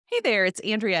Hey there, it's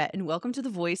Andrea, and welcome to the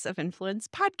Voice of Influence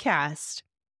podcast.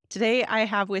 Today, I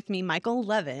have with me Michael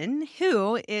Levin,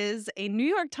 who is a New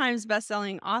York Times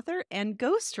bestselling author and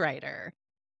ghostwriter.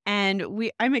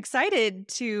 I'm excited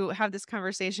to have this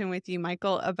conversation with you,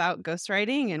 Michael, about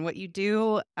ghostwriting and what you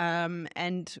do,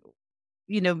 and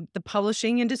the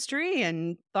publishing industry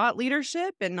and thought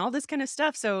leadership and all this kind of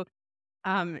stuff. So,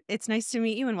 it's nice to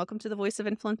meet you, and welcome to the Voice of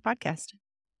Influence podcast.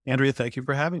 Andrea, thank you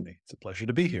for having me. It's a pleasure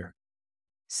to be here.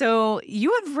 So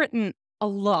you have written a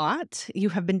lot. You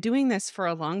have been doing this for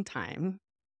a long time.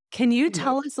 Can you Yeah.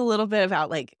 tell us a little bit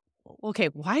about okay,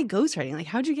 why ghostwriting? Like,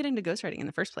 how'd you get into ghostwriting in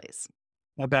the first place?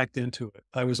 I backed into it.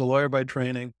 I was a lawyer by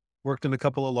training, worked in a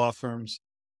couple of law firms.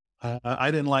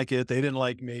 I didn't like it. They didn't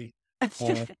like me.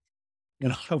 Uh,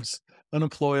 I was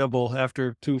unemployable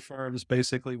after two firms.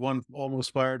 Basically, one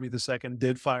almost fired me. The second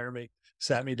did fire me,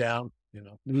 sat me down.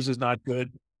 News is not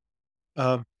good.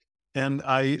 Uh, and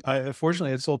I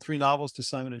fortunately had sold three novels to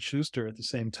Simon and Schuster at the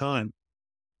same time,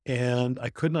 and I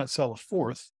could not sell a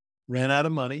fourth. Ran out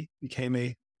of money. Became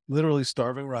a literally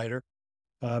starving writer.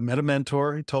 Met a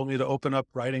mentor. He told me to open up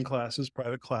writing classes,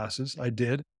 private classes. I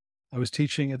did. I was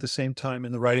teaching at the same time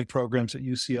in the writing programs at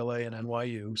UCLA and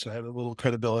NYU, so I had a little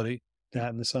credibility, that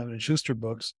and the Simon and Schuster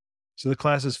books. So the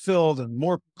classes filled, and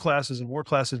more classes and more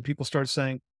classes. And people started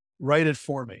saying, "Write it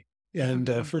for me," and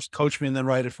Mhm. first coach me and then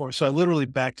write it for me. So I literally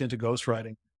backed into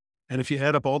ghostwriting. And if you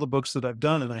add up all the books that I've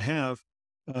done, and I have,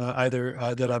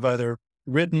 that I've either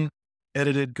written,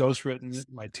 edited, ghostwritten,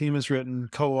 my team has written,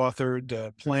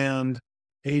 co-authored, planned,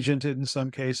 agented in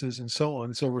some cases, and so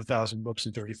on. It's over 1,000 books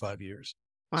in 35 years.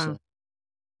 Wow. So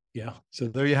yeah, so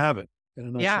there you have it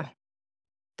in a Yeah. nutshell.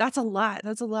 That's a lot.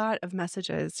 That's a lot of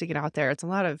messages to get out there. It's a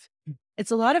lot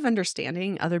of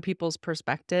understanding other people's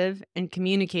perspective and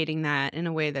communicating that in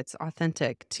a way that's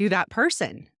authentic to that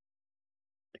person.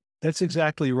 That's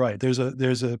exactly right. There's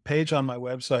a page on my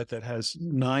website that has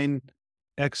 9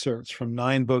 excerpts from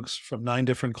 9 books from 9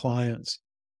 different clients,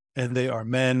 and they are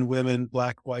men, women,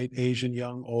 black, white, Asian,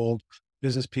 young, old,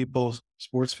 business people,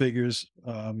 sports figures,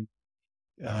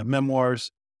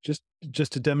 memoirs,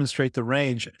 just to demonstrate the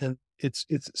range. And it's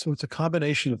a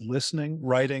combination of listening,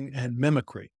 writing, and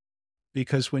mimicry.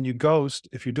 Because when you ghost,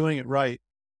 if you're doing it right,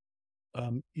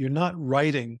 you're not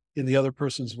writing in the other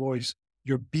person's voice.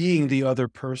 You're being the other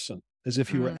person as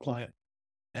if you were Mm, a client.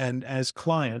 And as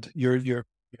client, you're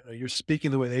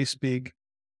speaking the way they speak.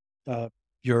 Uh,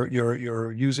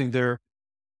 you're using their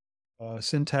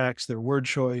syntax, their word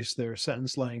choice, their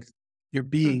sentence length. You're mm,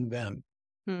 being them.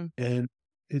 mm. And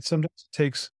it sometimes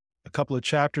takes a couple of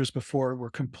chapters before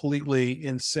we're completely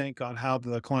in sync on how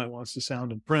the client wants to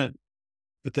sound in print.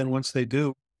 But then once they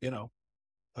do, you know,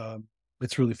 um,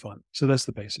 it's really fun. So that's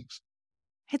the basics.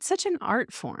 It's such an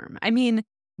art form. I mean,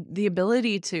 the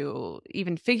ability to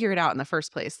even figure it out in the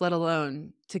first place, let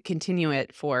alone to continue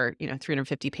it for,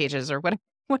 350 pages or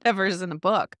whatever is in the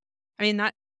book. I mean,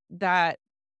 that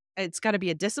it's gotta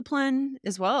be a discipline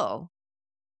as well.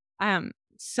 I'm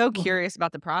so Well, curious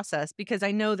about the process because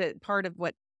I know that part of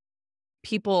what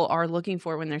people are looking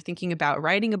for when they're thinking about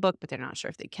writing a book, but they're not sure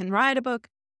if they can write a book,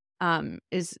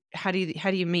 is how do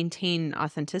you maintain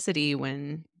authenticity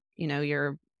when,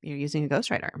 you're using a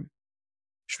ghostwriter?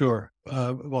 sure.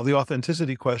 Well, the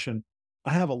authenticity question,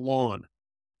 I have a lawn.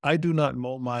 I do not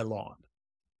mow my lawn.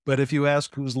 But if you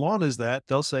ask whose lawn is that,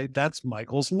 they'll say that's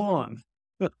Michael's lawn.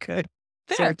 Okay.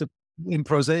 Fair. So in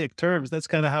prosaic terms, that's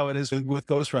kind of how it is with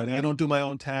ghostwriting. I don't do my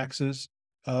own taxes.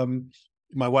 Um,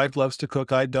 my wife loves to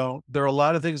cook. I don't. There are a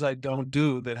lot of things I don't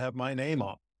do that have my name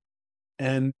on.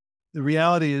 And the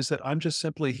reality is that I'm just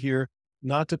simply here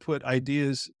not to put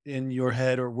ideas in your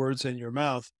head or words in your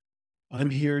mouth. I'm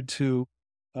here to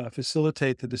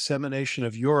facilitate the dissemination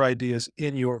of your ideas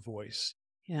in your voice.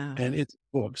 Yeah. And it's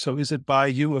a book. So is it by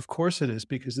you? Of course it is,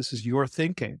 because this is your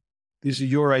thinking. These are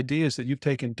your ideas that you've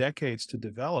taken decades to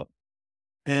develop.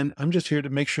 And I'm just here to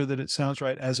make sure that it sounds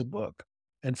right as a book.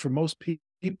 And for most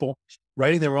people,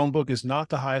 writing their own book is not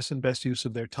the highest and best use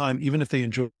of their time, even if they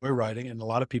enjoy writing. And a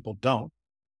lot of people don't.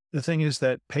 The thing is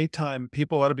that pay time,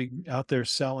 people ought to be out there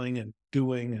selling and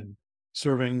doing and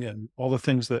serving and all the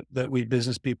things that we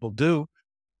business people do,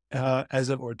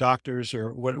 or doctors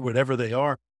or whatever they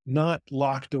are, not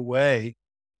locked away,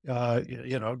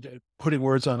 putting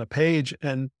words on a page.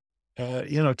 And,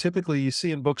 typically you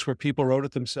see in books where people wrote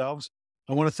it themselves.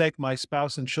 I want to thank my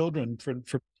spouse and children for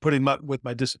putting up with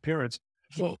my disappearance.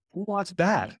 Well, who wants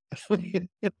that?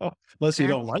 Unless you Fair.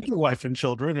 don't like your wife and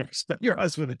children or your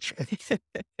husband and children.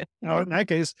 In that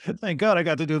case, thank God I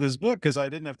got to do this book because I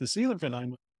didn't have to see them for 9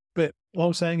 months. But all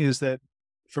I'm saying is that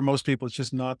for most people, it's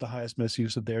just not the highest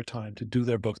misuse of their time to do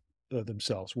their book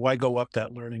themselves. Why go up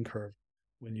that learning curve?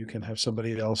 when you can have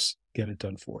somebody else get it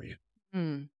done for you.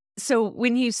 Mm. So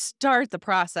when you start the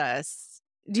process,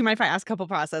 do you mind if I ask a couple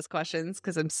process questions?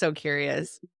 Because I'm so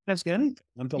curious. Ask anything.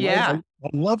 I'm delighted. Yeah, I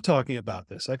love talking about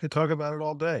this. I could talk about it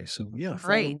all day. So yeah,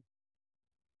 right. fine.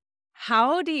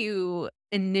 How do you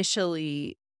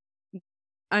initially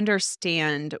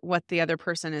understand what the other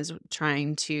person is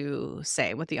trying to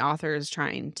say, what the author is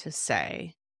trying to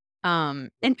say?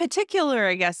 In particular,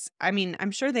 I guess, I mean,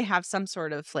 I'm sure they have some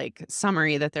sort of like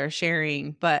summary that they're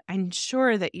sharing, but I'm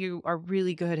sure that you are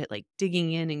really good at like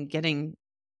digging in and getting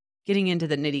into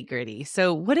the nitty-gritty.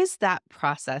 So what does that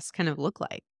process kind of look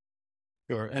like?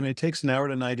 Sure. And it takes an hour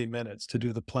to 90 minutes to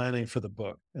do the planning for the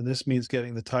book. And this means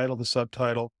getting the title, the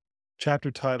subtitle, chapter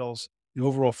titles, the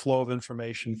overall flow of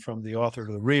information from the author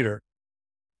to the reader.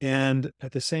 And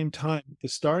at the same time, the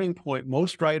starting point,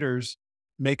 most writers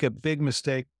make a big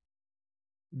mistake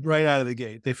right out of the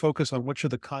gate. They focus on what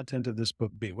should the content of this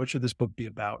book be? What should this book be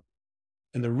about?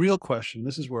 And the real question,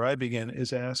 this is where I begin,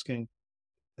 is asking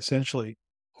essentially,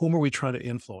 whom are we trying to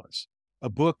influence? A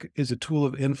book is a tool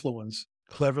of influence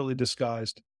cleverly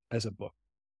disguised as a book.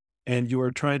 And you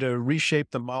are trying to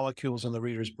reshape the molecules in the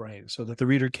reader's brain so that the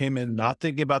reader came in not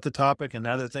thinking about the topic and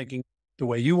now they're thinking the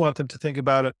way you want them to think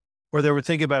about it, or they were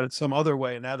thinking about it some other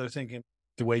way and now they're thinking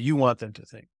the way you want them to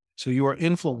think. So you are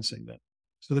influencing them.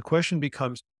 So the question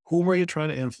becomes, whom are you trying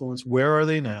to influence? Where are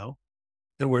they now?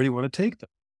 And where do you want to take them?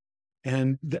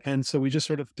 And so we just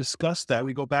sort of discuss that.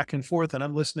 We go back and forth and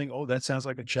I'm listening. Oh, that sounds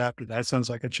like a chapter. That sounds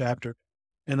like a chapter.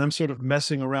 And I'm sort of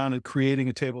messing around and creating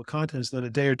a table of contents. Then a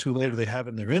day or two later, they have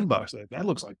it in their inbox. Like, that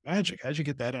looks like magic. How'd you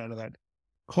get that out of that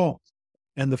call?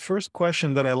 And the first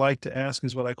question that I like to ask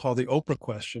is what I call the Oprah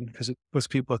question, because it puts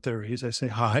people at their ease. I say,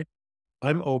 hi,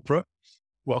 I'm Oprah.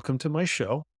 Welcome to my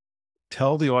show.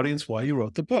 Tell the audience why you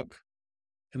wrote the book.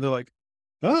 And they're like,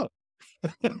 oh.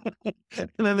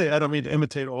 And then I don't mean to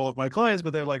imitate all of my clients,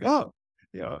 but they're like, oh,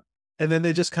 yeah. And then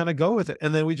they just kind of go with it.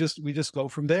 And then we just go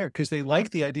from there because they like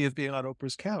the idea of being on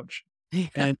Oprah's couch. Yeah.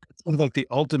 And it's sort of like the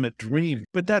ultimate dream.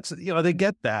 But that's, they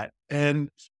get that. And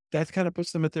that kind of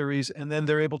puts them at their ease. And then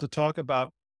they're able to talk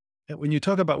about, and when you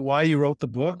talk about why you wrote the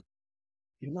book,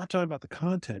 you're not talking about the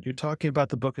content. You're talking about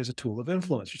the book as a tool of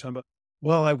influence. You're talking about,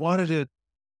 well, I wanted to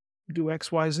do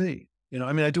X, Y, Z.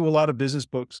 I mean, I do a lot of business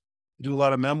books. I do a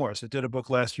lot of memoirs. I did a book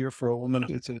last year for a woman.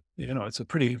 It's a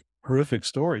pretty horrific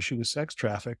story. She was sex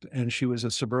trafficked and she was a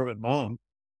suburban mom.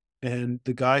 And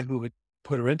the guy who had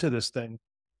put her into this thing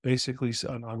basically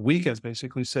on weekends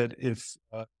basically said, if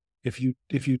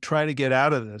you try to get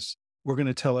out of this, we're going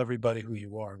to tell everybody who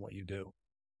you are and what you do.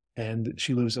 And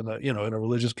she lives in in a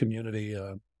religious community,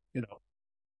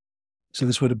 so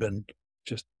this would have been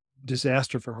just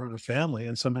disaster for her and her family.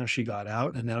 And somehow she got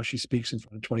out and now she speaks in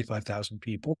front of 25,000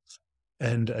 people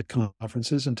and at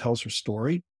conferences and tells her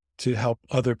story to help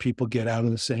other people get out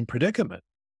of the same predicament.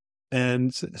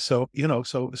 And so,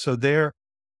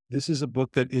 this is a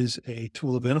book that is a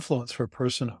tool of influence for a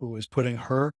person who is putting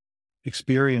her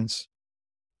experience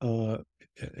out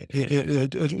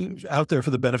there for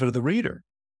the benefit of the reader.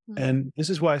 And this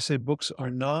is why I say books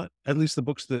are not, at least the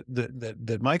books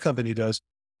that my company does,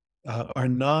 are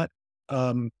not,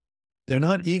 they're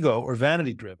not ego or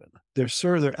vanity driven.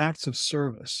 They're acts of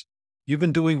service. You've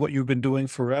been doing what you've been doing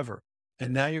forever.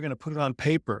 And now you're going to put it on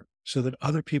paper so that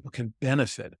other people can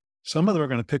benefit. Some of them are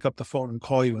going to pick up the phone and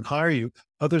call you and hire you.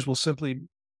 Others will simply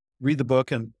read the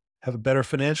book and have a better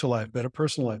financial life, better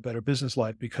personal life, better business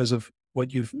life because of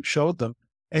what you've showed them.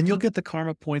 And you'll get the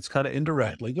karma points kind of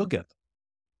indirectly. You'll get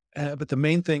them. But the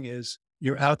main thing is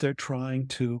you're out there trying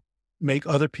to make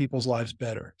other people's lives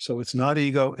better. So it's not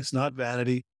ego. It's not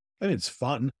vanity. I mean, it's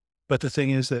fun. But the thing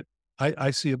is that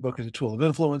I see a book as a tool of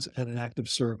influence and an act of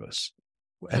service,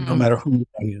 and no matter who the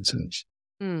audience is.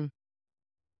 Mm.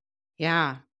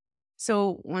 Yeah.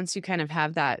 So once you kind of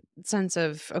have that sense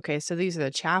of, okay, so these are the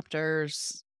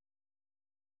chapters,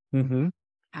 Mm-hmm.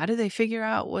 how do they figure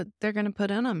out what they're going to put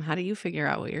in them? How do you figure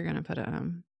out what you're going to put in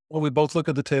them? Well, we both look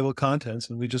at the table of contents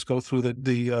and we just go through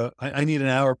I need an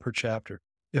hour per chapter.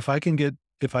 If I can get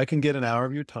an hour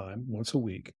of your time once a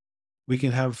week, we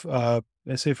can have,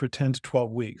 let's say for 10 to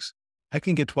 12 weeks, I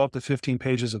can get 12 to 15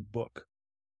 pages of book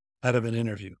out of an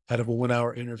interview, out of a 1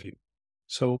 hour interview.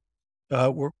 So,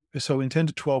 in 10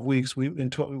 to 12 weeks,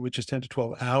 which is 10 to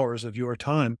 12 hours of your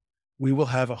time, we will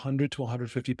have 100 to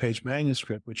 150 page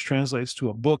manuscript, which translates to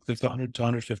a book that's 100 to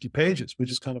 150 pages, which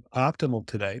is kind of optimal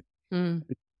today. Mm.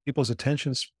 People's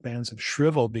attention spans have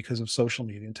shriveled because of social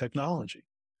media and technology.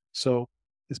 So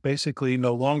it's basically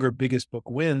no longer biggest book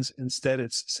wins. Instead,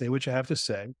 it's say what you have to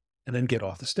say and then get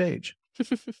off the stage.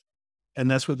 And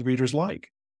that's what the readers like.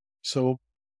 So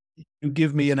you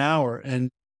give me an hour and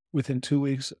within 2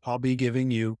 weeks, I'll be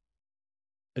giving you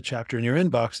a chapter in your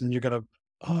inbox and you're going to,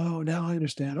 oh, now I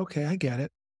understand. Okay, I get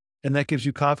it. And that gives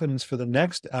you confidence for the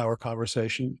next hour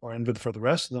conversation or even for the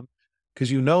rest of them,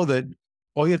 because you know that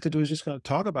all you have to do is just kind of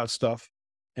talk about stuff.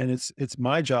 And it's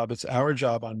my job, it's our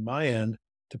job on my end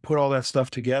to put all that stuff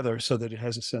together so that it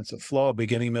has a sense of flow,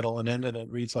 beginning, middle, and end, and it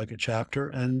reads like a chapter.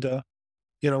 And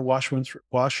wash,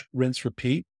 rinse,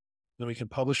 repeat. Then we can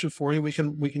publish it for you. We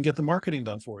can get the marketing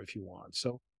done for you if you want.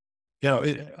 So, I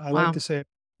like Wow. to say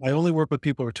I only work with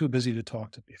people who are too busy to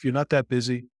talk to me. If you're not that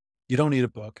busy, you don't need a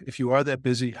book. If you are that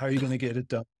busy, how are you going to get it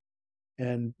done?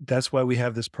 And that's why we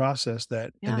have this process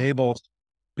that Yeah. enables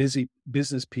busy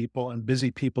business people and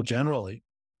busy people generally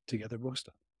to get their books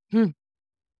done. Hmm.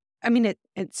 I mean,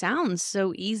 it sounds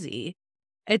so easy.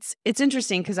 It's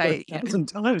interesting because But I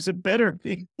sometimes it better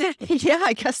be yeah,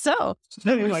 I guess so.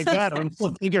 something like that. I'm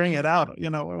still figuring it out.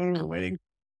 We're waiting.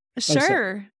 I'm sorry.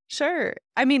 Sure, sure.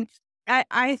 I mean,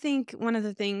 I think one of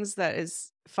the things that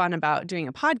is fun about doing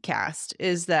a podcast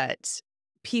is that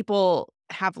people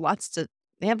have lots to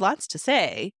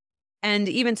say. And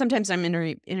even sometimes I'm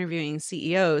interviewing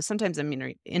CEOs, sometimes I'm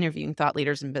interviewing thought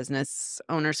leaders and business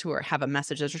owners who have a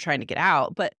message that they're trying to get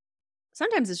out. But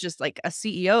sometimes it's just like a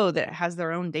CEO that has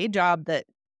their own day job that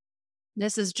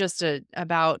this is just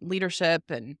about leadership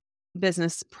and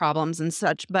business problems and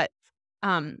such,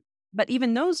 um, but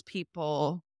even those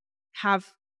people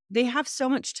have they have so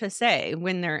much to say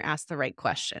when they're asked the right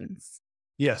questions.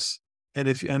 Yes. And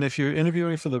if you're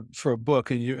interviewing for a book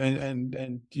and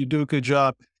and you do a good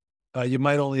job, you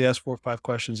might only ask 4 or 5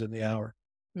 questions in the hour.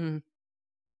 Mm.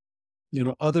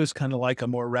 Others kind of like a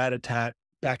more rat-a-tat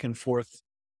back and forth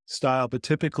style, but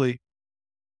typically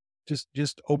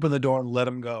just open the door and let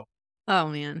them go. Oh,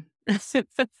 man.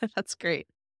 That's great.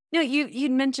 No,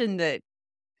 you'd mentioned that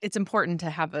it's important to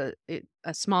have a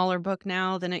smaller book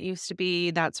now than it used to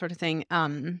be, that sort of thing,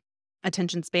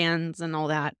 attention spans and all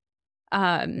that.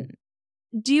 Um,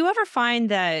 do you ever find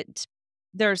that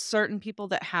there are certain people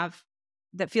that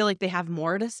feel like they have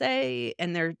more to say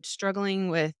and they're struggling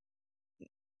with,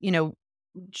 you know,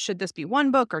 should this be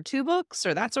 1 book or 2 books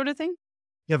or that sort of thing?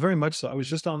 Yeah, very much so. I was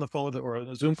just on the phone or on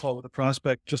a Zoom call with a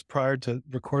prospect just prior to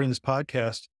recording this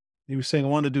podcast. He was saying, I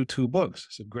want to do 2 books.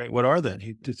 I said, great. What are they? And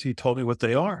he told me what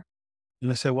they are.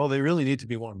 And I said, well, they really need to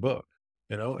be 1 book.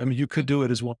 I mean, you could do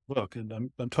it as 1 book.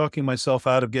 And I'm talking myself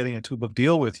out of getting a 2 book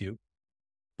deal with you.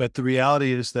 But the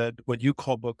reality is that what you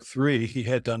call book 3, he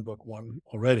had done book 1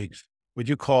 already. What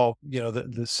you call,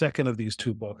 the second of these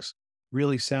 2 books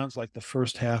really sounds like the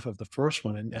first half of the first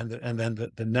one. And then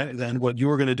then what you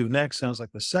were going to do next sounds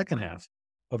like the second half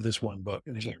of this 1 book.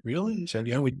 And he's like, really? He said,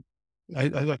 I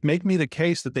like, make me the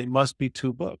case that they must be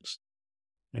 2 books.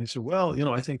 And he said,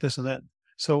 well, I think this and that.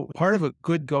 So part of a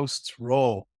good ghost's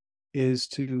role is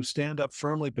to stand up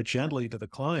firmly but gently to the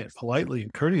client, politely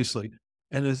and courteously,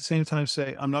 and at the same time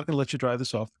say, I'm not going to let you drive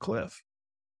this off the cliff.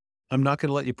 I'm not going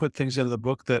to let you put things into the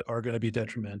book that are going to be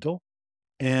detrimental.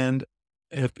 And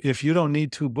if you don't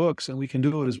need 2 books and we can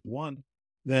do it as one,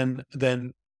 then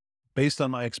based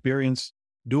on my experience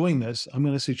doing this, I'm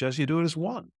going to suggest you do it as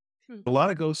one. Hmm. A lot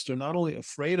of ghosts are not only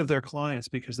afraid of their clients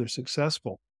because they're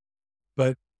successful,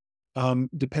 but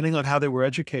depending on how they were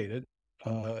educated,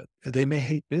 they may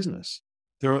hate business.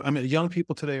 Young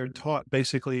people today are taught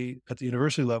basically at the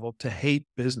university level to hate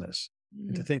business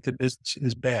and to Mm. think that business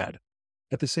is bad.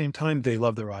 At the same time, they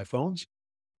love their iPhones,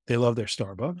 they love their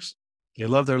Starbucks, they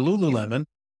love their Lululemon,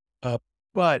 uh,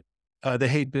 but they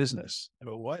hate business. I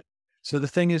go, what? So the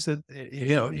thing is that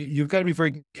you've got to be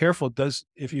very careful.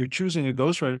 If you're choosing a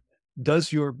ghostwriter,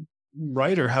 does your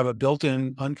writer have a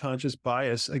built-in unconscious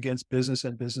bias against business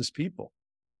and business people?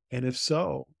 And if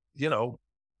so,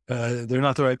 they're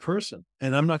not the right person.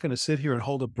 And I'm not going to sit here and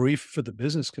hold a brief for the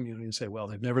business community and say, well,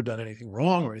 they've never done anything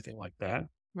wrong or anything like that.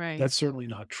 Right. That's certainly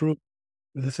not true.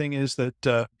 The thing is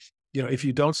that, if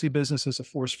you don't see business as a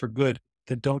force for good,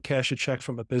 then don't cash a check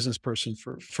from a business person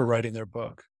for writing their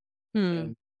book,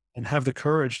 Hmm. and have the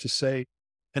courage to say,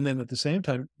 and then at the same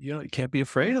time, you can't be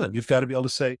afraid of them. You've got to be able to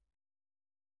say,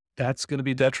 that's going to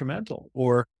be detrimental,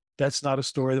 or that's not a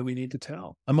story that we need to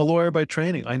tell. I'm a lawyer by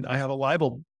training. I have a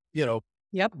libel,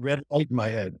 Yep. red light in my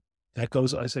head that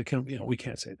goes, I said, we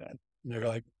can't say that. And they're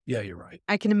like, yeah, you're right.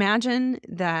 I can imagine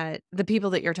that the people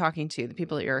that you're talking to, the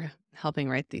people that you're helping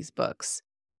write these books,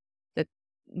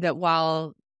 that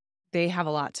while they have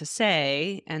a lot to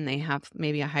say and they have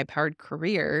maybe a high-powered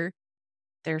career,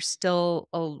 there's still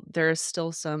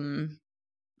some,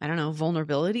 I don't know,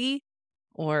 vulnerability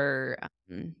or,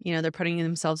 they're putting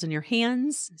themselves in your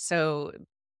hands. So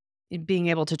being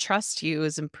able to trust you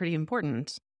is pretty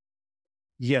important.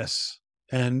 Yes.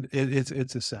 And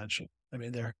it's essential. I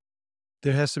mean,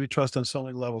 there has to be trust on so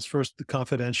many levels. First, the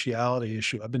confidentiality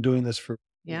issue. I've been doing this for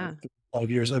Yeah. 5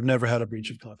 years. I've never had a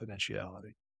breach of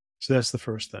confidentiality. So that's the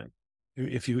first thing.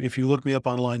 If you look me up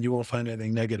online, you won't find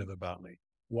anything negative about me.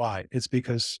 Why? It's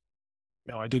because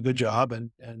I do a good job,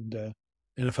 and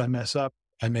if I mess up,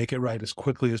 I make it right as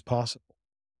quickly as possible.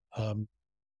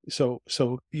 So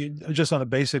just on a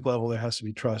basic level, there has to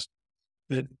be trust.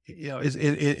 But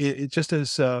it just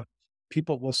as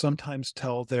people will sometimes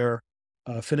tell their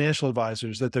financial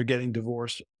advisors that they're getting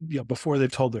divorced, before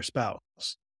they've told their spouse.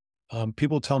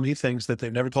 People tell me things that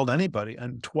they've never told anybody,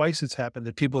 and twice it's happened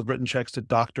that people have written checks to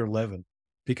Dr. Levin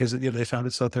because they found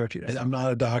it so therapeutic. I'm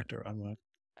not a doctor; I'm a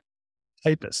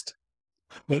typist.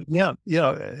 But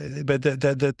but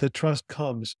the trust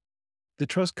comes. The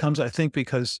trust comes, I think,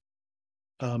 because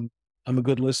I'm a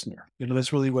good listener.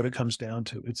 That's really what it comes down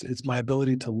to. It's my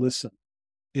ability to listen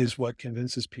is what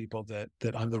convinces people that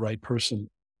I'm the right person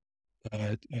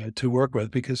to work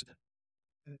with, because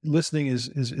listening is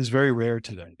very rare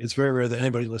today. It's very rare that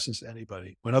anybody listens to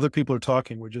anybody. When other people are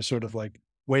talking, we're just sort of like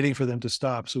waiting for them to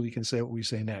stop so we can say what we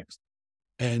say next.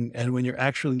 And when you're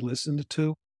actually listened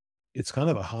to, it's kind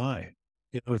of a high.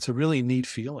 It's a really neat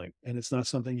feeling, and it's not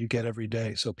something you get every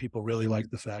day. So people really like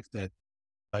the fact that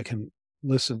I can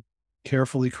listen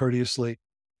carefully, courteously.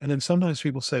 And then sometimes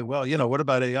people say, well, what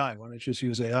about AI? Why don't you just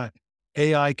use AI?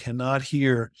 AI cannot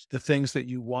hear the things that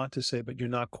you want to say, but you're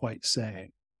not quite saying.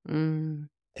 Mm,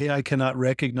 AI cannot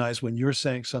recognize when you're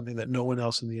saying something that no one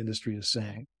else in the industry is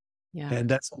saying. yeah. And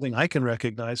that's something I can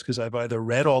recognize because I've either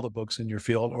read all the books in your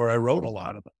field or I wrote a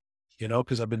lot of them,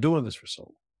 because I've been doing this for so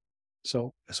long.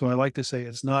 So I like to say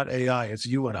it's not AI, it's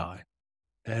you and I.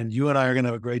 And you and I are going to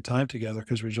have a great time together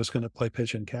because we're just going to play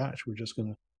pitch and catch. We're just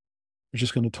going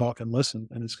to talk and listen,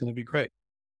 and it's going to be great.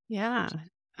 Yeah.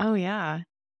 Oh, yeah.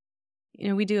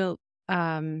 We do,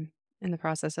 in the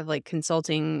process of like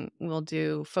consulting, we'll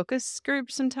do focus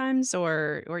groups sometimes,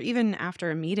 or even after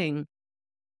a meeting,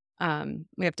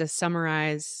 we have to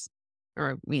summarize,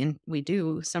 or we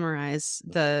do summarize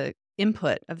the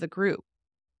input of the group.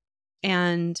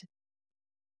 And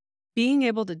being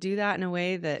able to do that in a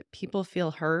way that people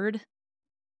feel heard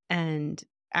and,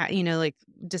 like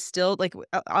distilled, like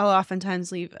I'll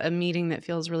oftentimes leave a meeting that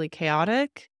feels really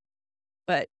chaotic,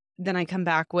 but then I come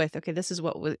back with, okay, this is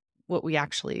what we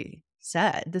actually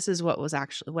said. This is what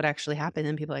actually happened.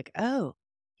 And people are like, oh,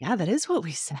 yeah, that is what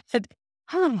we said.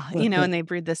 Huh. And they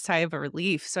breathe this sigh of a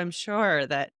relief. So I'm sure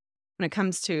that when it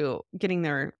comes to getting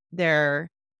their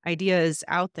ideas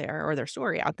out there or their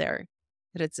story out there,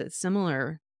 that it's a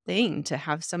similar thing to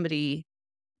have somebody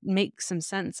make some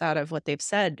sense out of what they've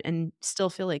said and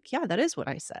still feel like, yeah, that is what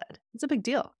I said. It's a big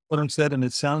deal. What I'm said, and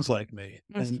it sounds like me.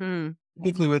 And Mhm.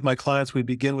 typically with my clients, we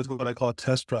begin with what I call a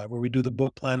test drive, where we do the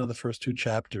book plan on the first 2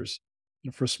 chapters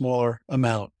for a smaller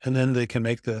amount. And then they can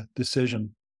make the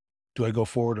decision, do I go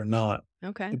forward or not?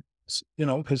 Okay.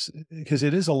 Because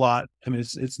it is a lot. I mean,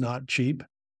 it's not cheap.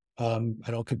 I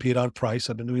don't compete on price.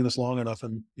 I've been doing this long enough,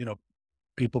 and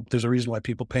there's a reason why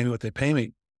people pay me what they pay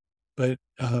me. But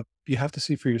you have to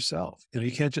see for yourself.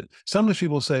 You can't just. Sometimes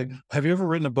people say, "Have you ever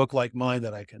written a book like mine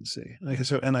that I can see?"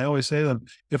 And I always say to them,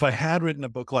 "If I had written a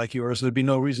book like yours, there'd be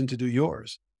no reason to do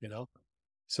yours."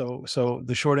 So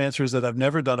the short answer is that I've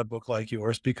never done a book like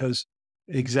yours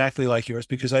exactly like yours,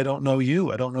 because I don't know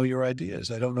you. I don't know your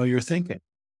ideas. I don't know your thinking.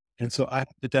 And so I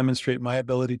have to demonstrate my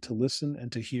ability to listen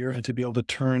and to hear and to be able to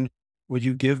turn what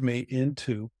you give me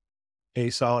into a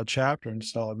solid chapter and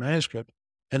solid manuscript.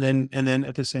 And then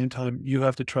at the same time, you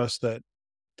have to trust that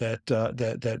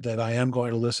I am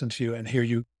going to listen to you and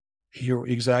hear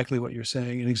exactly what you're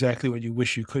saying and exactly what you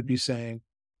wish you could be saying,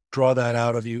 draw that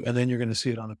out of you. And then you're going to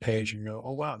see it on a page and you go,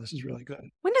 oh, wow, this is really good.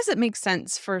 When does it make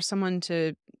sense for someone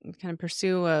to kind of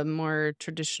pursue a more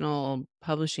traditional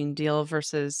publishing deal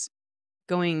versus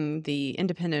going the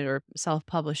independent or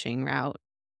self-publishing route?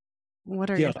 What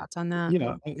are your Yeah. thoughts on that?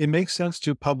 It makes sense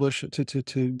to publish,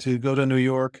 to go to New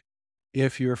York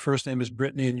if your first name is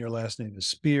Brittany and your last name is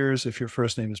Spears, if your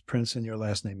first name is Prince and your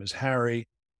last name is Harry,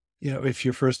 if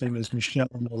your first name is Michelle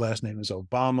and your last name is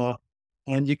Obama.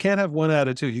 And you can't have one out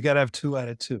of two. You got to have two out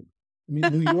of two. I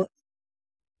mean,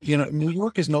 New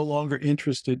York is no longer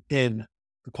interested in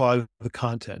the quality of the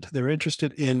content. They're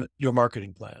interested in your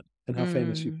marketing plan and how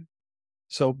famous you are. Mm,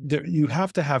 So you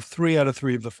have to have 3 out of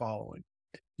 3 of the following.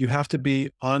 You have to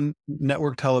be on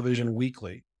network television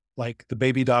weekly, like the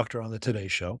baby doctor on the Today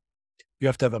Show. You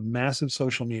have to have a massive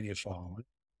social media following,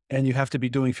 and you have to be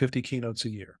doing 50 keynotes a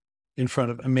year in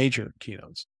front of major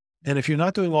keynotes. And if you're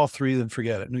not doing all 3, then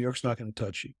forget it. New York's not going to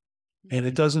touch you. And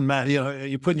it doesn't matter.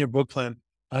 You put in your book plan,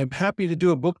 I'm happy to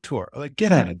do a book tour. Like,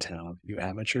 get out of town, you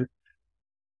amateur.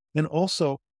 And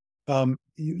also,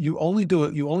 You only do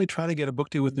it. You only try to get a book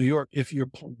deal with New York if your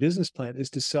business plan is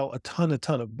to sell a ton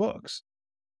of books.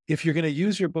 If you're going to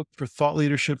use your book for thought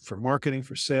leadership, for marketing,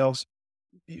 for sales,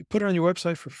 you put it on your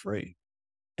website for free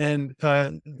and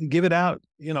give it out.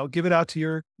 Give it out to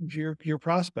your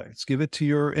prospects. Give it to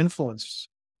your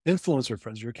influencer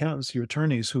friends, your accountants, your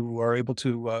attorneys who are able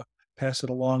to pass it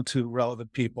along to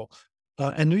relevant people.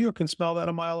 And New York can smell that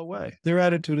a mile away. Their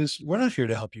attitude is, we're not here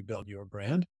to help you build your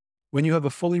brand. When you have a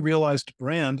fully realized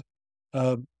brand,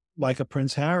 uh, like a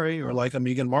Prince Harry or like a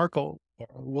Meghan Markle,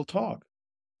 we'll talk.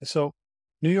 So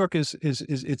New York is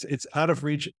it's out of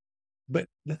reach. But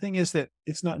the thing is that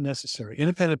it's not necessary.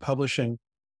 Independent publishing,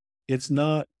 it's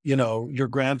not, your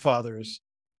grandfather's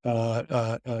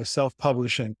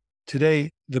self-publishing.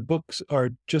 Today, the books are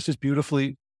just as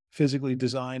beautifully physically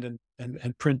designed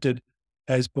and printed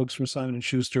as books from Simon and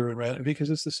Schuster because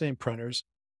it's the same printers.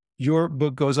 Your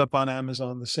book goes up on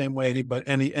Amazon the same way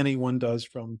anyone does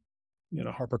from,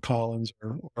 HarperCollins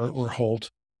or Holt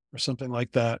or something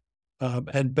like that.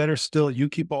 And better still, you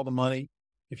keep all the money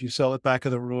if you sell it back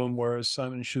of the room, whereas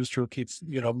Simon and Schuster will keep,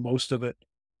 most of it,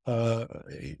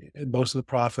 most of the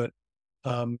profit.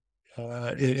 And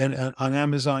on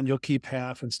Amazon, you'll keep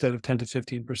half instead of 10 to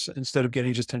 15%, instead of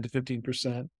getting just 10 to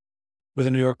 15%. With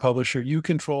a New York publisher, you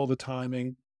control the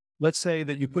timing. Let's say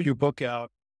that you put your book out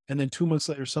and then 2 months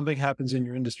later, something happens in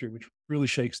your industry, which really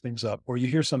shakes things up, or you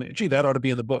hear something, gee, that ought to be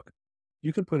in the book.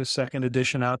 You can put a second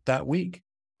edition out that week.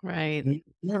 Right. They're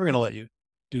never going to let you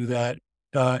do that.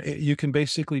 You can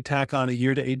basically tack on a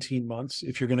year to 18 months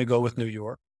if you're going to go with New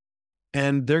York.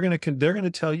 And they're going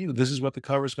to tell you, this is what the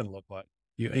cover is going to look like.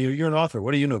 You're an author.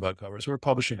 What do you know about covers? We're a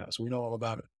publishing house. We know all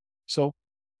about it. So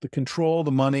the control,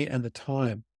 the money, and the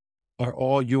time are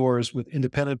all yours with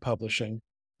independent publishing,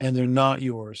 and they're not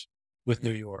yours with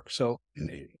New York. So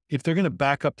if they're going to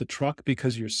back up the truck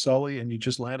because you're Sully and you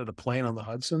just landed a plane on the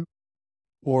Hudson,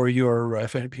 or you're,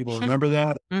 if any people remember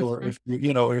that, or if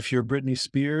if you're Britney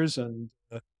Spears and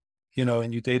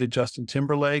and you dated Justin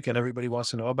Timberlake and everybody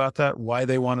wants to know about that, why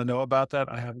they want to know about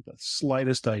that, I haven't the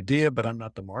slightest idea, but I'm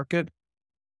not the market.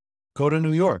 Go to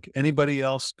New York. Anybody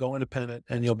else, go independent,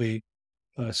 and you'll be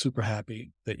super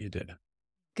happy that you did.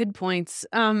 Good points.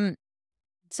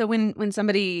 So when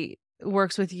somebody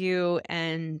works with you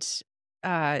and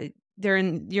you're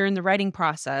in the writing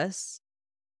process,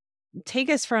 take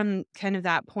us from kind of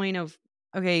that point of,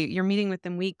 okay, you're meeting with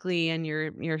them weekly and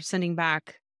you're sending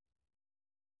back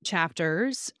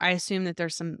chapters. I assume that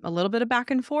there's a little bit of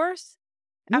back and forth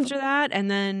after that,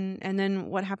 and then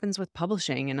what happens with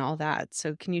publishing and all that.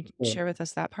 So can you share with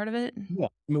us that part of it? Yeah.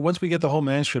 I mean, once we get the whole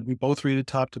manuscript, we both read it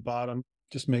top to bottom,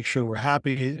 just make sure we're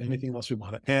happy. Anything else we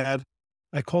want to add.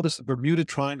 I call this the Bermuda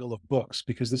Triangle of books,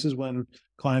 because this is when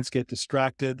clients get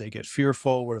distracted. They get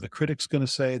fearful. What are the critics going to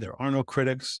say? There are no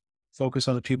critics. Focus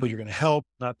on the people you're going to help,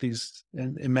 not these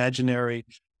imaginary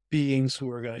beings who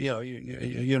are going to,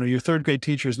 your third grade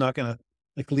teacher is not going to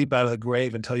like leap out of the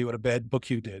grave and tell you what a bad book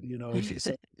you did. If you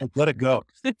say, let it go.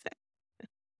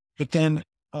 But then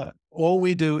all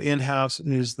we do in-house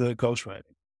is the ghostwriting.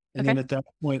 And then at that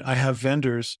point, I have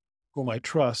vendors whom I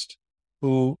trust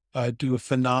who do a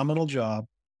phenomenal job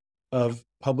of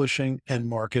publishing and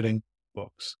marketing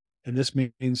books. And this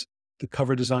means the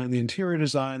cover design, the interior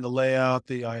design, the layout,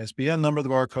 the ISBN number, the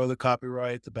barcode, the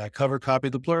copyright, the back cover copy,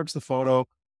 the blurbs, the photo,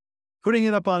 putting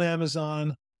it up on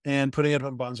Amazon and putting it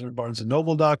on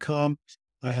barnesandnoble.com.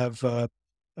 I have a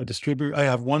distributor. I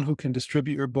have one who can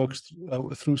distribute your books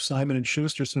through Simon and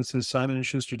Schuster, since there's Simon and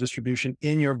Schuster distribution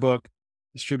in your book,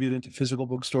 distribute into physical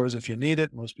bookstores if you need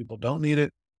it. Most people don't need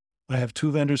it. I have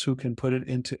two vendors who can put it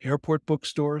into airport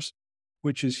bookstores,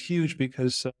 which is huge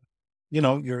because,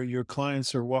 your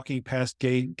clients are walking past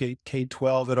gate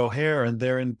K-12 at O'Hare and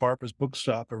they're in Barbara's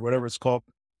bookshop or whatever it's called.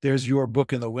 There's your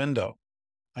book in the window.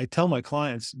 I tell my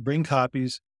clients, bring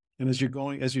copies. And as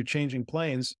you're changing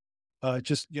planes,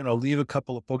 just, leave a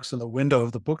couple of books in the window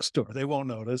of the bookstore. They won't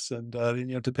notice, and you don't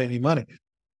have to pay any money.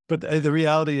 But the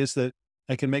reality is that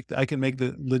I can make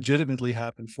the legitimately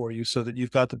happen for you, so that you're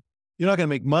not going to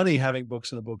make money having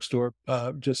books in a bookstore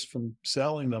just from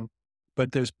selling them,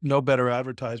 but there's no better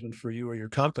advertisement for you or your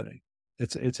company.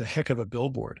 It's a heck of a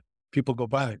billboard. People go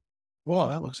by, well,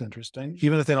 that looks interesting.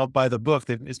 Even if they don't buy the book,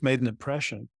 it's made an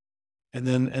impression. And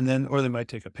then, or they might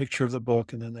take a picture of the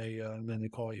book and then they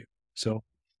call you. So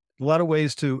a lot of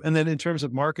ways and then in terms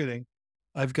of marketing,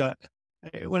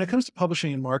 when it comes to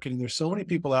publishing and marketing, there's so many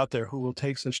people out there who will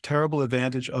take such terrible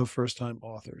advantage of first-time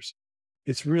authors.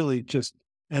 It's really just,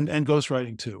 and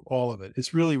ghostwriting too, all of it.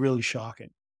 It's really, really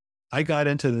shocking. I got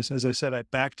into this, as I said, I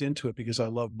backed into it because I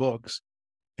love books,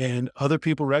 and other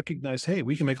people recognize, hey,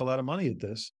 we can make a lot of money at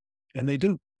this. And they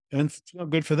do. And it's not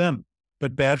good for them,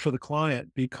 but bad for the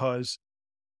client because,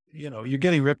 you're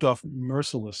getting ripped off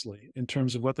mercilessly in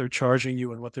terms of what they're charging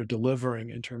you and what they're delivering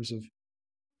in terms of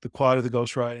the quality of the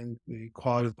ghostwriting, the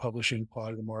quality of the publishing,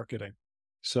 quality of the marketing.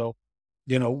 So,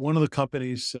 one of the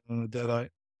companies a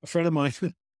friend of mine,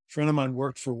 friend of mine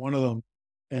worked for one of them,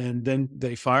 and then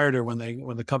they fired her when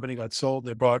the company got sold.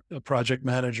 They brought a project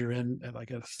manager in at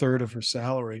like a third of her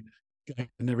salary. Guy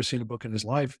had never seen a book in his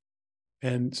life.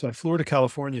 And so I flew her to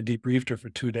California and debriefed her for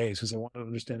 2 days because I wanted to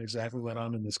understand exactly what went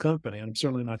on in this company. And I'm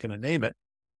certainly not going to name it.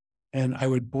 And I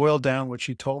would boil down what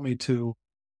she told me to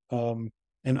um,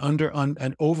 an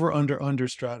over, under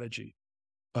strategy,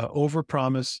 over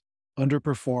promise,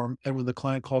 underperform. And when the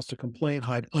client calls to complain,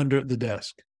 hide under the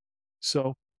desk.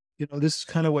 So, this is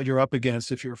kind of what you're up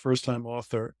against if you're a first time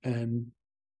author. And,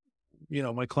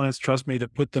 my clients trust me to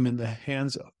put them in the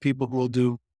hands of people who will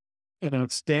do an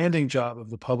outstanding job of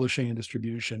the publishing and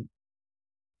distribution.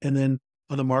 And then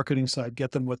on the marketing side, get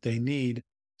them what they need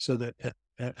so that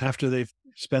after they've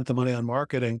spent the money on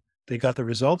marketing, they got the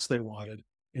results they wanted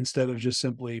instead of just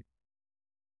simply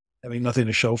having nothing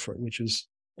to show for it, which is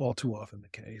all too often the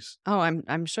case. Oh,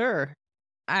 I'm sure.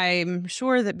 I'm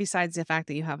sure that besides the fact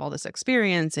that you have all this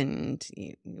experience and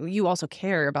you also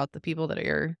care about the people that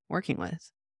you're working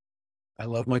with. I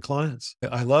love my clients.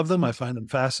 I love them. I find them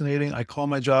fascinating. I call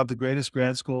my job the greatest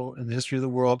grad school in the history of the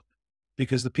world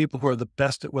because the people who are the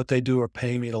best at what they do are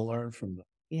paying me to learn from them.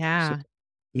 So, Yeah.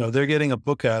 they're getting a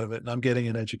book out of it and I'm getting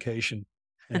an education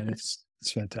and it's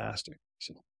fantastic.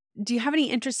 So Do you have any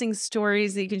interesting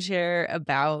stories that you can share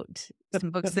about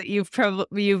some books that you've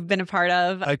been a part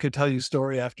of? I could tell you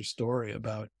story after story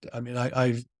about, I mean,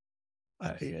 I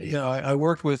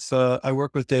worked with, I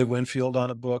worked with Dave Winfield on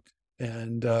a book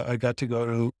and I got to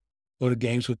go to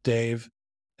games with Dave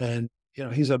and,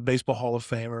 he's a baseball Hall of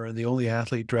Famer and the only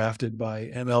athlete drafted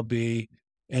by MLB,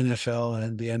 NFL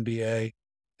and the NBA.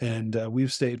 And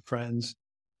we've stayed friends.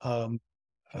 Um,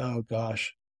 oh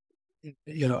gosh,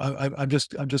 I'm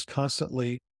just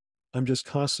constantly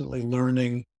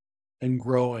learning and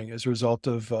growing as a result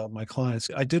of my clients.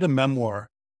 I did a memoir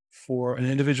for an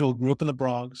individual who grew up in the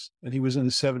Bronx, and he was in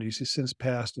his 70s. He's since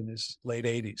passed in his late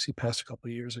 80s. He passed a couple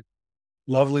of years ago.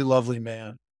 Lovely, lovely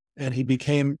man. And he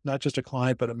became not just a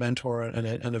client, but a mentor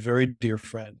and a very dear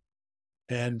friend.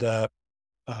 And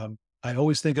I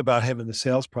always think about him in the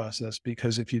sales process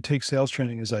because if you take sales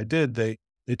training as I did, they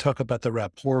talk about the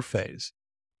rapport phase.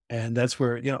 And that's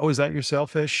where, oh, is that your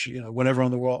selfish? Whenever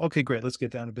on the wall, okay, great, let's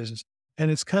get down to business.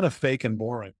 And it's kind of fake and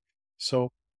boring. So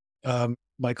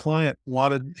my client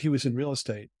he was in real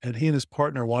estate and he and his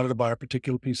partner wanted to buy a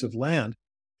particular piece of land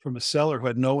from a seller who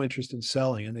had no interest in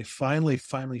selling. And they finally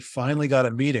got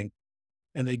a meeting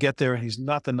and they get there and he's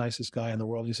not the nicest guy in the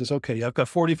world. He says, okay, I've got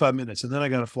 45 minutes and then I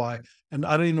got to fly. And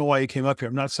I don't even know why you came up here.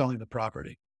 I'm not selling the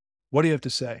property. What do you have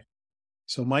to say?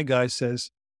 So my guy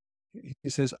says, he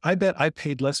says, I bet I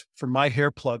paid less for my hair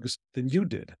plugs than you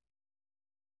did.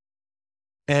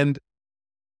 And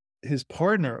his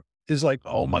partner is like,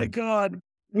 oh my God,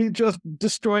 we just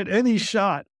destroyed any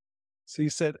shot. So he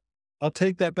said, I'll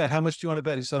take that bet. How much do you want to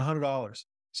bet? He said, $100.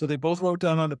 So they both wrote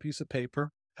down on a piece of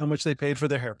paper how much they paid for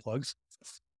their hair plugs.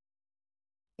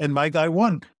 And my guy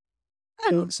won.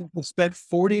 So we spent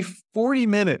 40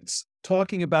 minutes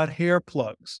talking about hair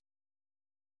plugs.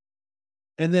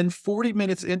 And then 40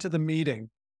 minutes into the meeting,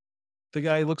 the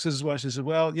guy looks at his watch and says,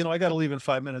 well, I got to leave in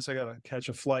 5 minutes. I got to catch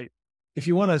a flight. If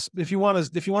you want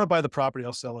to buy the property,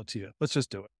 I'll sell it to you. Let's just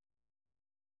do it.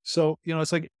 So,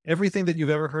 it's like everything that you've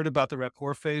ever heard about the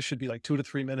rapport phase should be like 2 to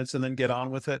 3 minutes and then get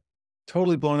on with it.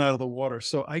 Totally blown out of the water.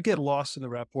 So I get lost in the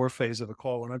rapport phase of a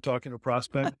call when I'm talking to a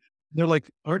prospect. They're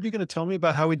like, aren't you going to tell me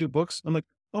about how we do books? I'm like,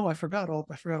 oh, I forgot all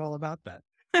about that.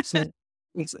 So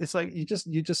it's like, you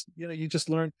just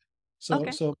learn.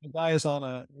 Okay. So the guy is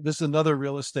this is another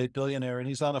real estate billionaire and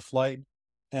he's on a flight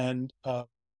and,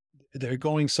 they're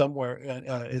going somewhere and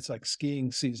it's like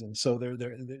skiing season. So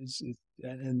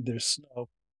and there's snow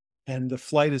and the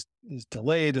flight is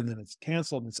delayed and then it's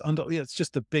canceled. And it's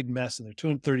just a big mess. And there are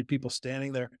 230 people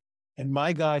standing there. And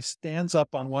my guy stands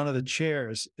up on one of the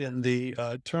chairs in the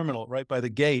terminal right by the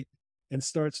gate and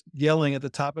starts yelling at the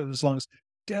top of his lungs,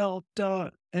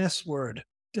 Delta S word,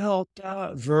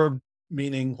 Delta verb,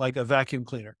 meaning like a vacuum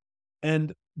cleaner.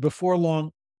 And before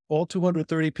long, all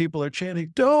 230 people are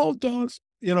chanting, Delta,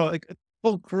 like a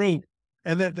full crew.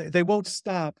 And then they won't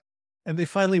stop. And they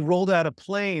finally rolled out a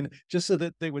plane just so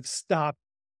that they would stop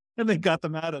and they got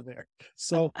them out of there.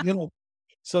 So,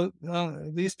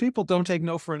 these people don't take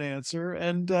no for an answer.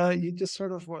 And you just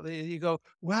sort of, you go,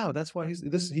 wow, that's why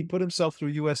he put himself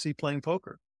through USC playing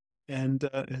poker. And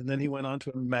then he went on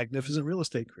to a magnificent real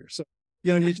estate career. So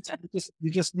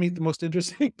you just meet the most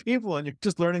interesting people and you're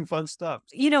just learning fun stuff.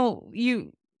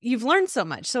 You've learned so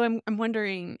much. So I'm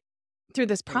wondering, through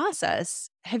this process,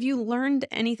 have you learned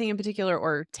anything in particular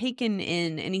or taken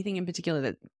in anything in particular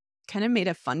that kind of made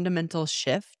a fundamental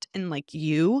shift in like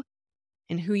you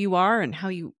and who you are and how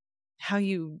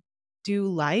you do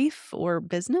life or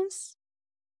business?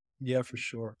 Yeah, for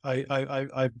sure.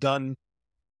 I've done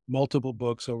multiple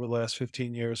books over the last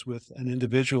 15 years with an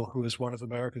individual who is one of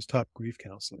America's top grief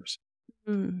counselors.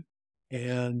 Mm.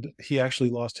 And he actually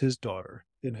lost his daughter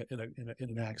in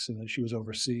an accident. She was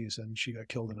overseas and she got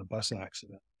killed in a bus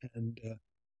accident. And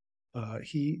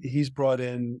he's brought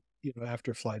in,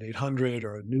 after Flight 800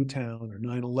 or Newtown or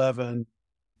 9/11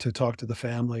 to talk to the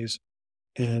families.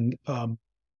 And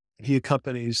he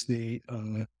accompanies the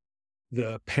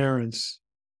parents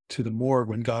to the morgue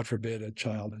when, God forbid, a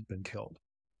child has been killed.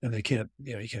 And they can't,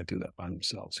 you can't do that by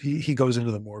themselves. He goes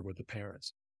into the morgue with the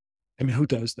parents. I mean, who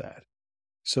does that?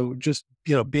 So just,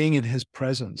 being in his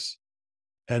presence,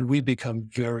 and we become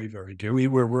very, very dear.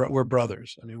 We're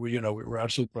brothers. I mean, we're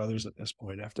absolute brothers at this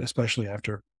point, especially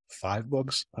after 5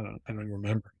 books. I don't even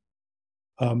remember.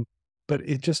 But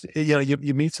it just,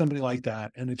 you meet somebody like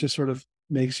that and it just sort of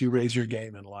makes you raise your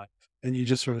game in life. And you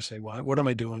just sort of say, what am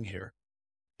I doing here?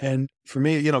 And for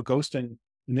me, ghosting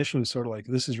initially was sort of like,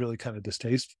 this is really kind of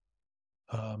distasteful.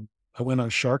 I went on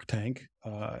Shark Tank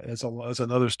as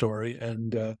another story,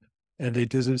 and they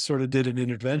sort of did an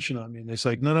intervention on me, and it's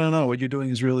like, no, what you're doing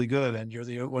is really good, and you're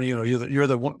the one, you're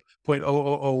the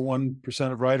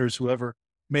 1.0001% of writers who ever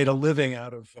made a living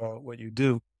out of what you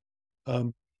do.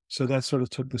 So that sort of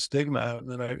took the stigma out,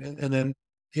 and then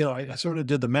I sort of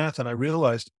did the math, and I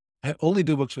realized I only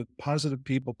do books with positive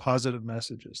people, positive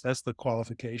messages. That's the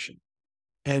qualification.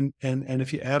 And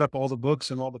if you add up all the books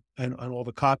and all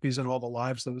the copies and all the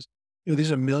lives,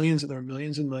 these are millions, there are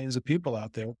millions and millions of people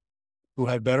out there who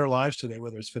have better lives today,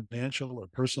 whether it's financial or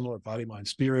personal or body, mind,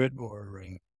 spirit, or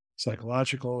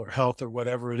psychological or health or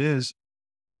whatever it is,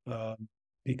 uh,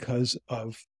 because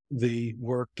of the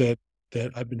work that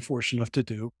I've been fortunate enough to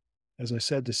do, as I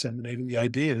said, disseminating the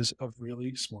ideas of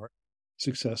really smart,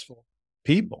 successful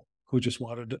people who just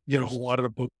wanted, who wanted a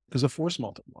book as a force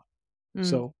multiplier. Mm.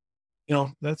 So,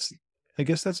 I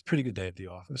guess that's a pretty good day at the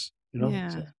office. So,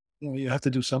 Yeah. you have to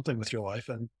do something with your life,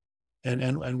 and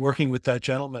working with that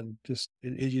gentleman,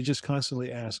 you just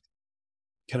constantly ask,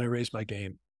 can I raise my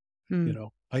game? Mm.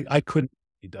 I couldn't,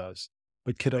 he does,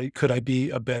 but could I be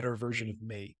a better version of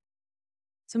me?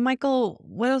 So, Michael,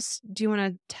 what else do you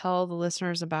want to tell the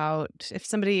listeners about if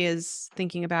somebody is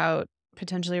thinking about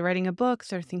potentially writing a book,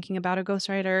 they're thinking about a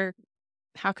ghostwriter?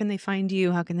 How can they find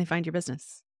you? How can they find your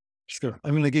business? Sure.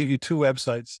 I'm going to give you 2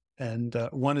 websites, and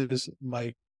one is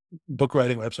my book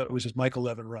writing website, which is Michael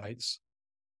Levin Writes.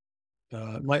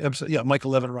 My website, yeah,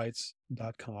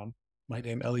 michaellevinwrites.com. My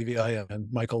name, Levin,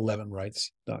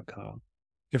 michaellevinwrites.com.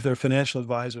 If they're a financial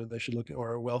advisor, they should look,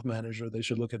 or a wealth manager, they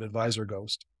should look at Advisor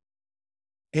Ghost.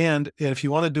 And if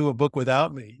you want to do a book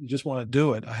without me, you just want to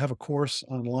do it, I have a course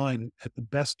online at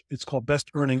it's called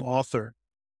Best Earning Author,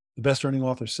 the Best Earning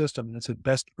Author System, and it's at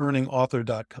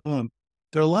bestearningauthor.com.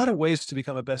 There are a lot of ways to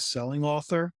become a best-selling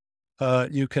author.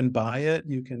 You can buy it.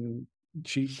 You can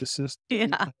cheat the system. Yeah.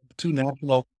 I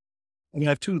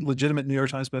have 2 legitimate New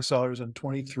York Times bestsellers and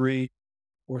 23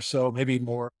 or so, maybe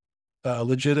more,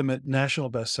 legitimate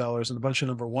national bestsellers and a bunch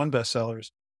of #1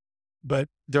 bestsellers. But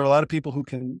there are a lot of people who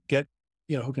can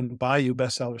who can buy you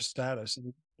bestseller status,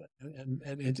 and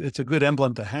it's a good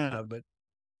emblem to have, but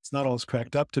it's not all it's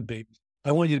cracked up to be.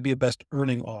 I want you to be a best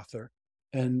earning author,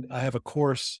 and I have a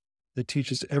course that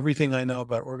teaches everything I know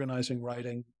about organizing,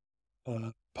 writing,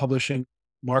 publishing,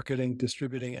 marketing,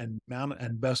 distributing, and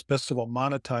best of all,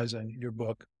 monetizing your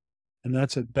book. And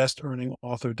that's at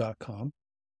bestearningauthor.com.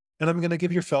 And I'm going to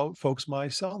give your folks my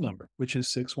cell number, which is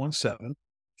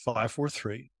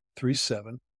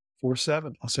 617-543-3747.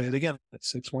 I'll say it again.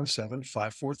 That's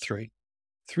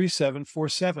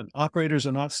 617-543-3747. Operators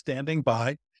are not standing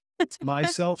by. It's my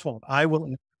cell phone. I will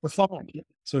answer the phone.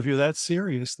 So if you're that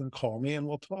serious, then call me and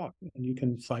we'll talk. And you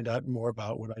can find out more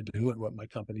about what I do and what my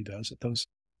company does at those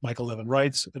Michael Levin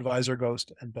Writes, Advisor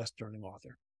Ghost, and Best Earning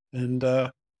Author. And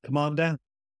come on down.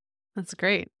 That's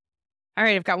great. All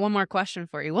right, I've got one more question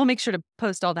for you. We'll make sure to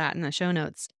post all that in the show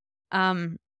notes.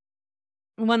 One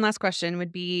last question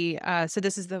would be, so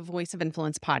this is the Voice of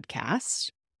Influence podcast.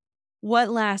 What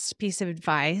last piece of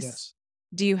advice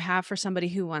do you have for somebody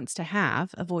who wants to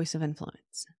have a voice of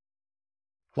influence?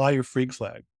 Fly your freak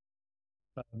flag.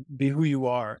 Be who you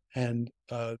are, and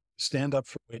stand up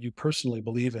for what you personally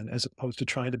believe in, as opposed to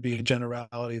trying to be a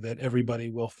generality that everybody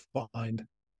will find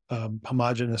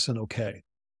homogenous and okay.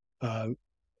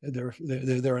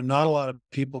 There are not a lot of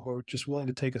people who are just willing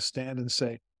to take a stand and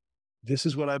say, this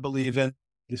is what I believe in.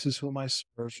 This is whom I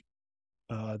serve.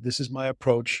 This is my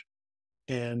approach.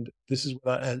 And this is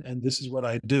and this is what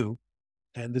I do.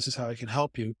 And this is how I can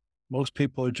help you. Most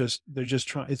people are they're just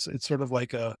trying. It's sort of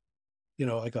like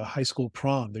like a high school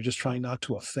prom. They're just trying not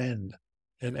to offend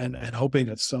and hoping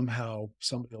that somehow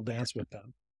somebody will dance with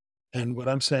them. And what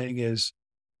I'm saying is,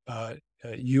 uh,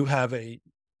 you have a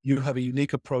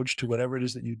unique approach to whatever it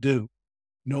is that you do.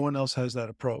 No one else has that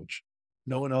approach.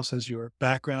 No one else has your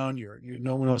background.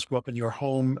 No one else grew up in your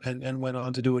home and went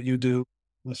on to do what you do,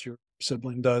 unless your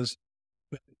sibling does.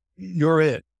 But you're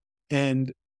it.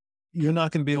 And you're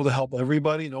not going to be able to help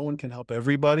everybody. No one can help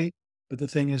everybody. But the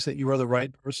thing is that you are the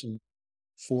right person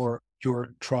for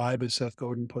your tribe, as Seth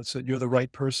Godin puts it. You're the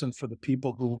right person for the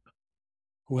people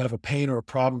who have a pain or a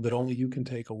problem that only you can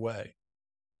take away.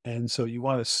 And so you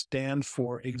want to stand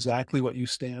for exactly what you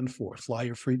stand for. Fly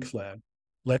your freak flag.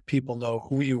 Let people know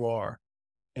who you are,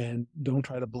 and don't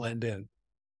try to blend in.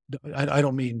 I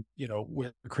don't mean,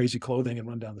 wear crazy clothing and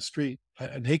run down the street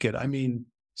naked. I mean,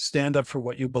 stand up for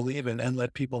what you believe in and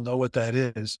let people know what that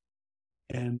is.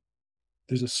 And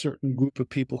there's a certain group of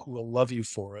people who will love you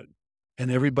for it. And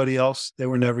everybody else, they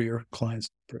were never your clients,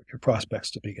 your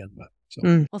prospects to begin with.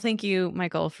 So. Well, thank you,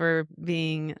 Michael, for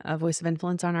being a voice of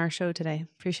influence on our show today.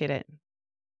 Appreciate it.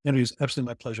 And it was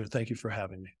absolutely my pleasure. Thank you for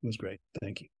having me. It was great.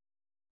 Thank you.